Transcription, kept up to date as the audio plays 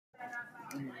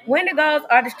Wendigos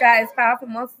are described as powerful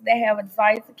monsters that have a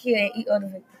desire to kill and eat other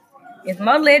victims. In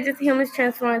most legends, humans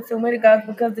transform into Wendigos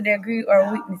because of their greed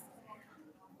or weakness.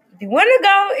 The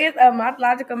Wendigo is a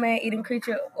mythological man-eating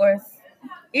creature or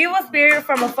evil spirit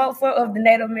from a folklore of the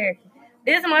Native Americans.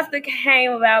 This monster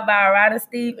came about by writer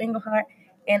Steve Englehart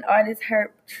and artist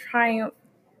Herb Triumph,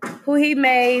 who he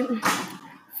made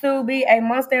to be a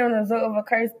monster and a result of a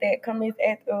curse that commits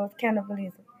acts of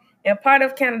cannibalism. In part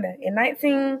of Canada, in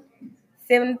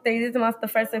 1973, this monster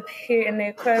first appeared in the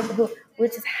Incredible Hulk,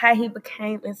 which is how he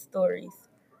became in stories.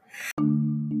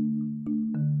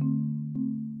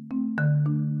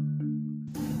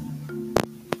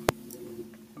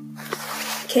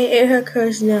 Kate and her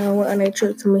cousin John went on a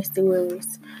trip to Mystic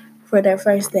Rivers for their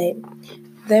first date.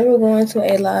 They were going to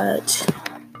a lodge.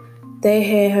 They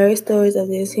had heard stories of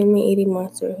this human-eating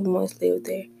monster who once lived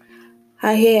there.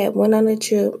 I had went on a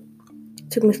trip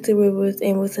to Mystic Rivers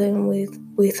and was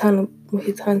with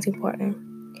his hunting partner.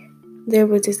 There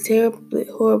was this terrible,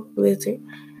 horrible blizzard,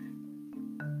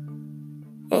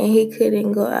 and he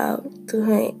couldn't go out to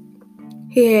hunt.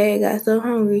 He had got so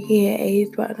hungry he had ate his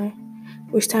partner,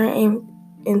 which turned him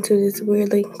into this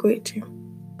weird-looking creature.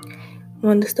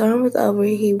 When the storm was over,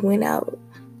 he went out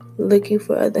looking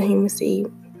for other humans to eat.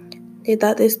 They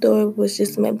thought this story was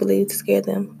just make-believe to scare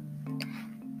them.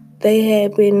 They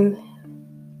had been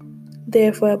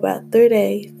there for about 3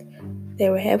 days. They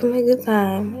were having a good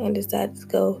time and decided to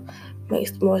go make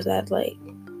s'mores out of the lake.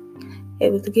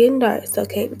 It was getting dark, so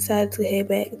Kate decided to head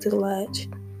back to the lodge.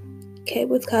 Kate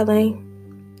was calling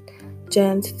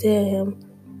John to tell him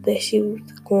that she was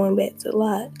going back to the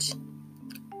lodge.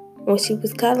 When she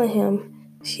was calling him,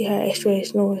 she heard a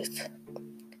strange noise.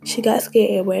 She got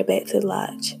scared and ran back to the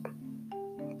lodge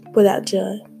without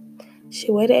John. She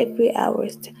waited a few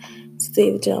hours to see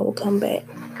if John would come back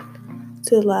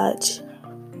to the lodge,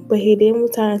 but he didn't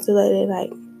return until late at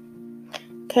night.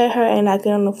 Kate heard a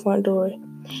knocking on the front door,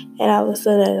 and all of a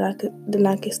sudden the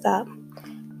knocking stopped.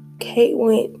 Kate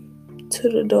went to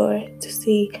the door to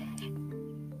see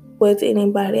was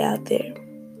anybody out there.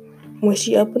 When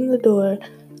she opened the door,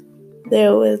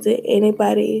 there wasn't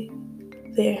anybody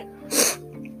there.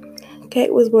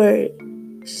 Kate was worried.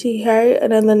 She heard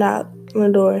another knock on the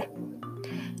door.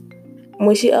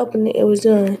 When she opened it, it was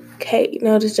John. Kate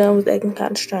noticed John was acting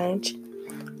kind of strange,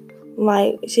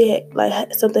 like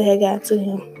something had got to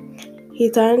him.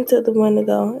 He turned to the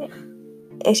window,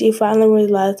 and she finally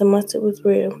realized the monster was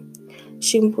real.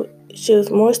 She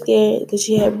was more scared than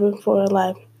she had been for her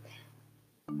life,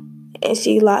 and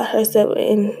she locked herself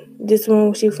in this room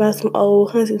where she found some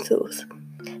old hunting tools.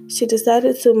 She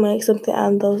decided to make something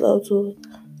out of those old tools,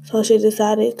 so she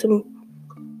decided to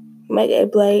make a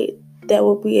blade that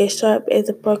would be as sharp as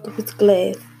a broken piece of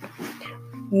glass.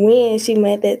 When she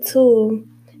made that tool,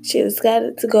 she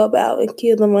decided to go about and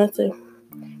kill the monster.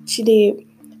 She did.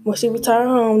 When she returned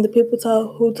home, the people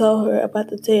who told her about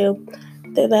the tale,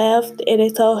 they laughed and they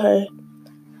told her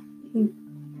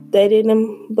they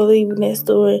didn't believe in that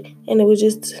story, and it was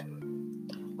just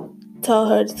told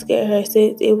her to scare her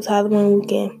since it was Halloween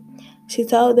weekend. She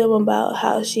told them about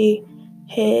how she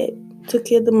had to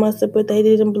kill the monster, but they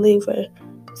didn't believe her.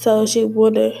 So she always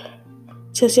wondered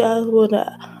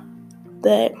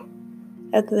that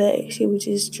after that she was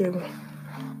just dreaming.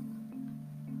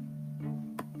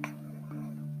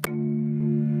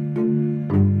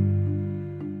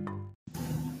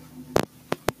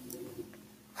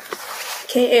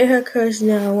 Kate and her cousin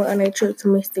John went on a trip to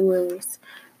Mystic Rivers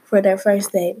for their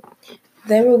first date.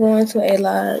 They were going to a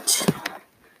lodge.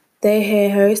 They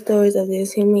had heard stories of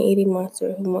this human-eating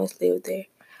monster who once lived there.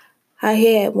 I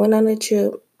had went on a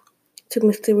trip to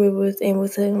Mystic Rivers and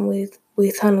was with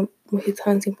his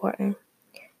hunting partner.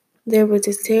 There was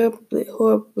this terrible,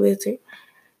 horrible blizzard,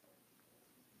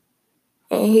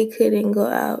 and he couldn't go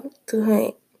out to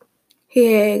hunt.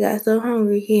 He had got so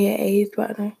hungry he had ate his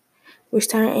partner, which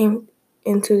turned him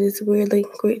into this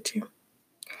weird-looking creature.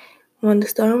 When the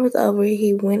storm was over,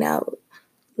 he went out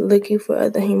looking for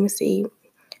other humans to eat.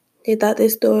 They thought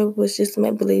this story was just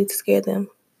make-believe to scare them.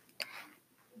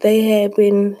 They had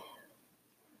been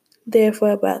there for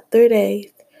about 3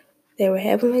 days. They were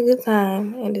having a good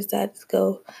time and decided to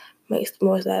go make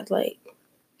s'mores out of the lake.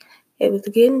 It was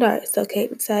getting dark, so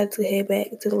Kate decided to head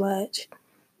back to the lodge.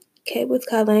 Kate was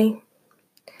calling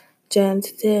John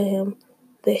to tell him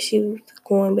that she was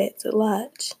going back to the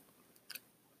lodge.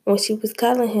 When she was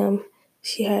calling him,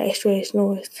 she heard a strange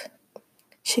noise.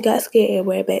 She got scared and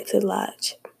ran back to the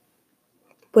lodge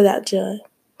without John.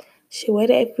 She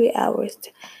waited a few hours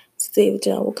to see if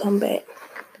John would come back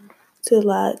to the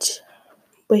lodge,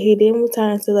 but he didn't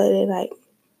return until late at night.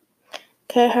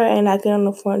 Kate heard a knocking on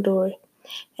the front door,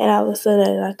 and all of a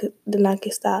sudden the knock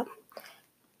could stop.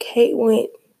 Kate went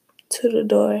to the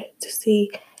door to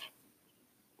see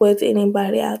was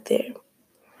anybody out there.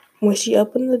 When she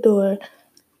opened the door,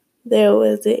 there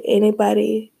wasn't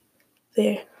anybody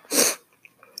there.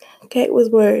 Kate was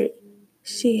worried.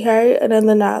 She heard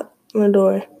another knock on the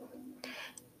door.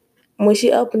 When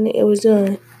she opened it, it was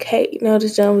John. Kate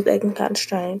noticed John was acting kind of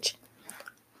strange,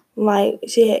 like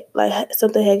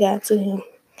something had got to him.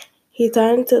 He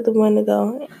turned to the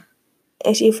window,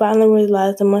 and she finally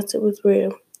realized the monster was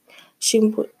real. She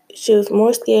was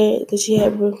more scared than she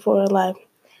had been for her life,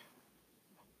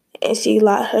 and she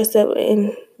locked herself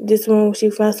in this room where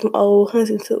she found some old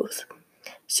hunting tools.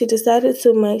 She decided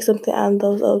to make something out of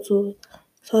those old tools,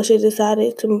 so she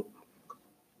decided to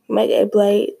make a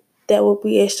blade that would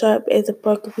be as sharp as a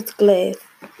broken piece of glass.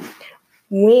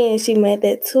 When she made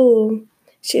that tool,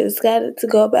 she decided to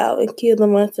go about and kill the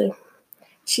monster.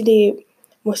 She did.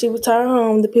 When she returned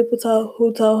home, the people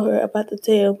who told her about the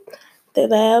tale, they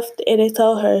laughed and they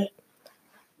told her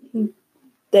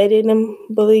they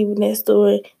didn't believe in that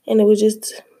story, and it was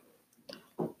just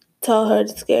told her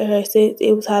to scare her since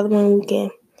it was Halloween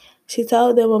weekend. She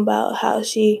told them about how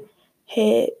she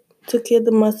had to kill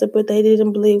the monster, but they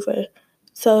didn't believe her.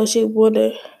 So she always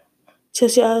wondered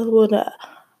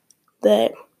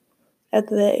that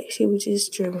after that she was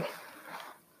just dreaming.